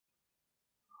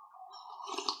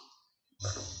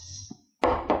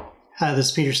Hi, this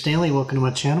is Peter Stanley. Welcome to my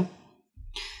channel.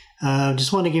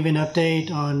 Just want to give you an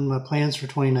update on my plans for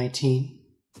 2019.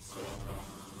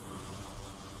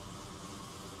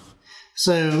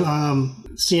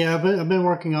 I've been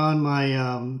working on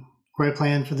my grow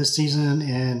plan for this season,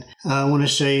 and I want to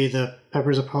show you the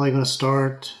peppers I'm probably going to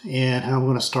start and how I'm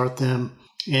going to start them,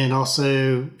 and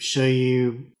also show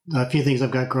you a few things I've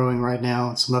got growing right now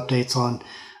and some updates on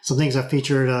some things I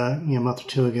featured a month or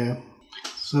two ago.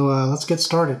 So let's get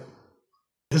started.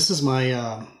 This is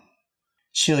my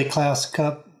Chili Klaus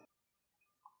cup.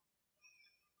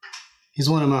 He's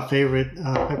one of my favorite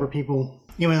pepper people.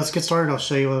 Anyway, let's get started. I'll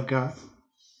show you what I've got.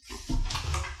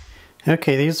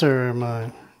 Okay, these are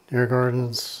my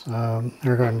AeroGardens,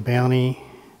 AeroGarden Bounty,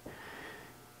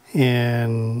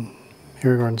 and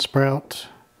AeroGarden Sprout,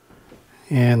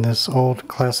 and this old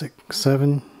Classic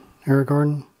 7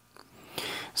 AeroGarden.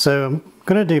 So I'm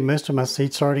going to do most of my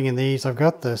seed starting in these. I've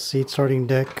got the seed starting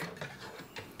deck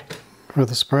for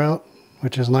the Sprout,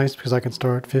 which is nice because I can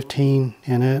start 15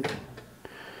 in it.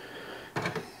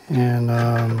 And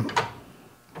I'm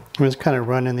just kind of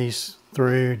running these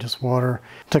through, just water.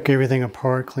 Took everything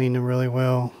apart, cleaned them really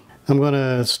well. I'm going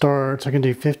to start, so I can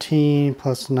do 15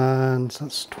 plus 9, so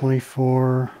that's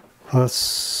 24, plus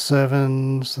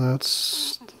 7, so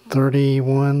that's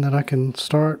 31 that I can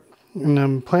start. And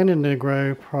I'm planning to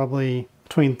grow probably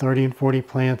between 30 and 40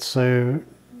 plants, so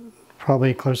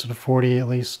probably closer to 40 at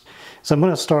least. So I'm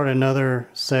going to start another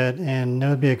set, and that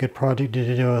would be a good project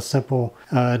to do a simple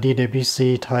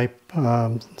DWC type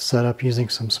setup using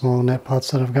some small net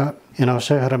pots that I've got. And I'll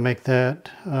show you how to make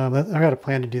that. I've got a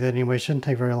plan to do that anyway. It shouldn't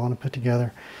take very long to put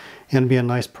together, and it'll be a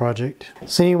nice project.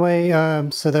 So anyway,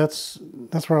 so that's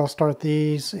where I'll start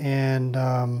these, and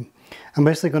I'm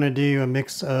basically going to do a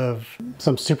mix of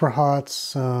some super hots,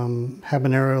 some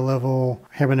habanero level,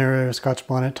 habanero Scotch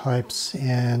bonnet types,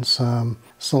 and some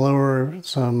slower,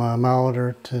 some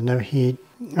milder to no heat.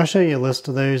 I'll show you a list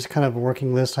of those, kind of a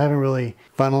working list. I haven't really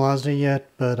finalized it yet,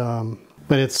 but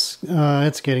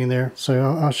it's getting there.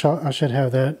 So I should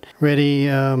have that ready,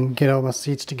 get all my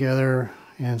seeds together,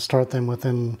 and start them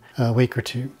within a week or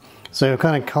two. So I'm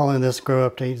kind of calling this Grow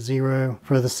Update 0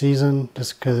 for the season,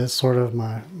 just because it's sort of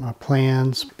my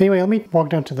plans. But anyway, let me walk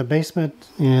down to the basement.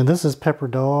 And this is Pepper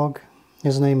Dog.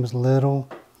 His name is Little.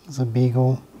 He's a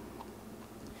beagle.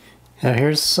 Now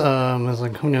here's, as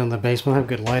I'm coming down the basement, I have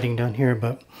good lighting down here,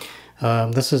 but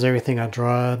this is everything I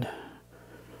dried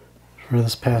for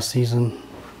this past season.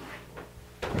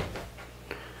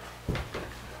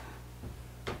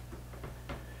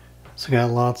 So I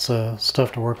got lots of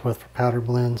stuff to work with for powder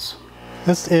blends.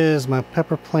 This is my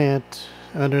pepper plant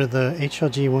under the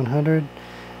HLG 100,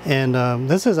 and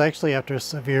this is actually after a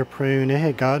severe prune. It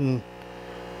had gotten,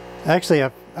 actually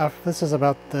this is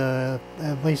about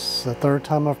at least the third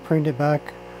time I've pruned it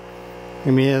back. I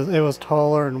mean, it was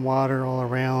taller and wider all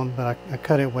around, but I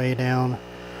cut it way down,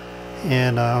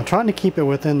 and I'm trying to keep it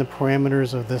within the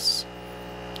parameters of this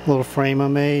little frame I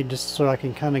made, just so I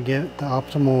can kind of get the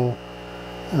optimal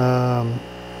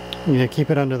keep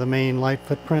it under the main light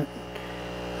footprint.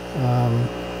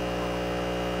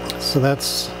 So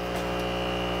that's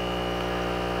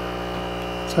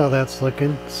how that's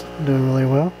looking. It's doing really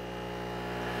well.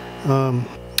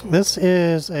 This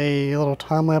is a little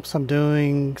time lapse I'm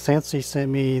doing. Stanley sent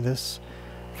me this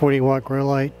 40-watt grow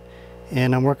light,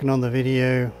 and I'm working on the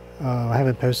video. I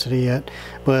haven't posted it yet,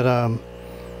 but I'm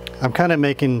kind of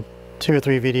making 2 or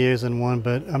 3 videos in one,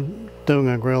 but I'm doing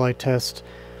a grow light test,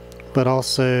 but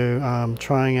also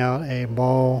trying out a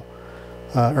ball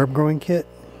herb growing kit,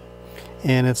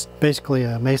 and it's basically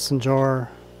a mason jar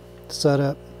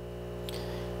setup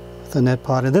with a net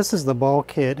pot. And this is the ball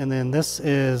kit, and then this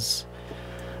is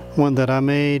one that I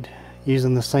made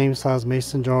using the same size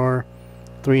mason jar,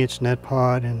 3-inch net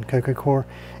pot and coco coir,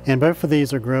 and both of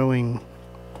these are growing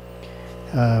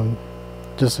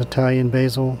just Italian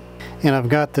basil. And I've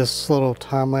got this little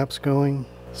time lapse going,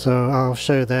 so I'll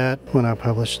show that when I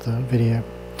publish the video.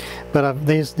 But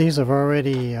these have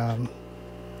already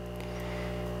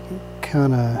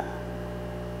kind of,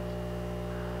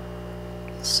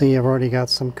 see, I've already got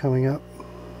some coming up.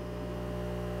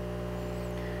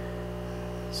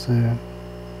 So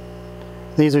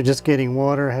these are just getting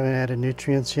water. I haven't added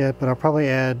nutrients yet, but I'll probably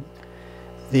add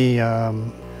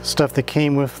the stuff that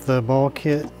came with the ball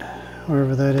kit,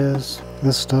 whatever that is,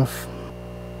 this stuff.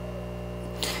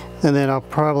 And then I'll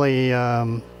probably,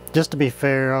 just to be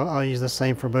fair, I'll use the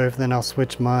same for both. Then I'll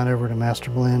switch mine over to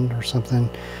Master Blend or something,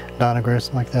 Dynagrow,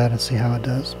 something like that, and see how it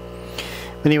does.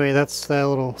 But anyway, that's that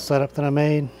little setup that I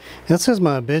made. This is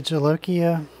my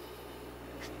Bigelokia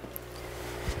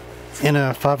in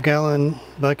a 5-gallon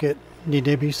bucket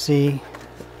DWC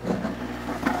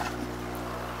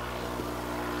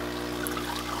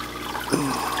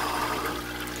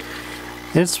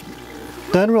It's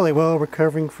done really well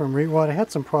recovering from root rot. I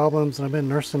had some problems and I've been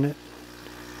nursing it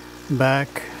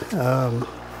back.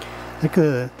 Look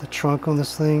at the trunk on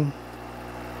this thing.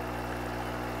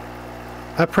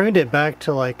 I pruned it back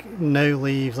to like no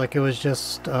leaves, like it was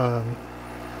just the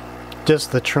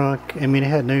trunk. I mean, it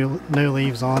had no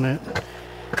leaves on it,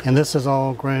 and this is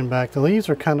all grown back. The leaves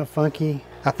are kind of funky.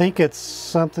 I think it's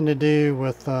something to do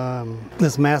with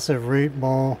this massive root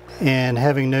ball and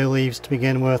having no leaves to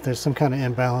begin with. There's some kind of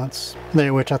imbalance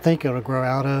there, which I think it'll grow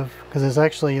out of, because it's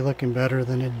actually looking better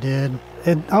than it did.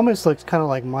 It almost looks kind of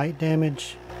like mite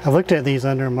damage. I've looked at these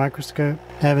under a microscope.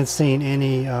 I haven't seen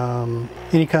any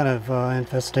kind of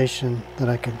infestation that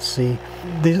I could see.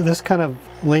 This kind of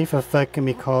leaf effect can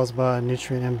be caused by a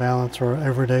nutrient imbalance or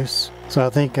overdose. So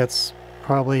I think that's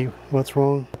probably what's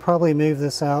wrong. I'll probably move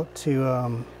this out to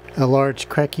a large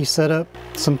cracky setup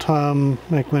sometime,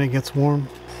 like when it gets warm,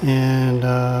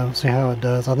 and see how it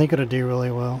does. I think it'll do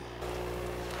really well.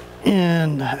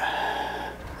 And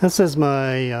this is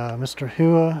my Mr.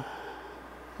 Hua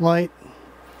light.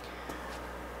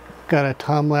 Got a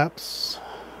time lapse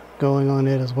going on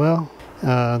it as well.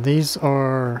 These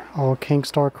are all King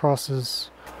Star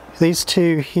crosses. These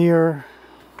two here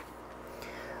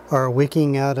are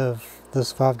wicking out of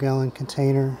this 5-gallon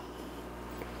container.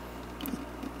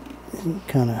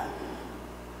 Kind of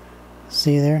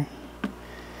see there.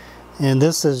 And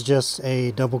this is just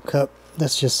a double cup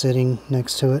that's just sitting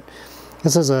next to it.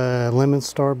 This is a lemon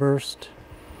starburst,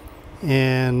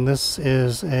 and this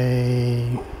is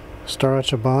a Star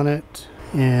Bonnet,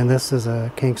 and this is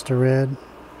a Kingster Red.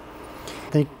 I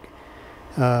think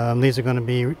these are going to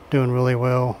be doing really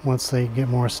well once they get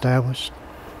more established.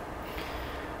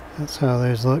 That's how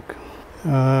those look.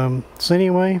 So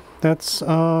anyway, that's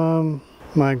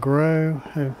my grow.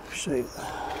 I'll show you.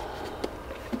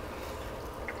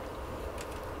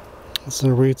 That's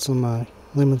the roots of my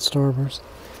lemon starburst.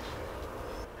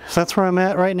 So that's where I'm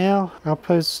at right now. I'll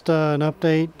post an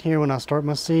update here when I start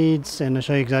my seeds and to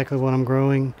show you exactly what I'm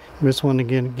growing. I just wanted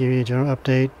to give you a general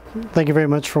update. Thank you very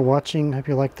much for watching. Hope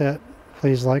you like that.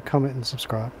 Please like, comment, and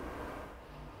subscribe.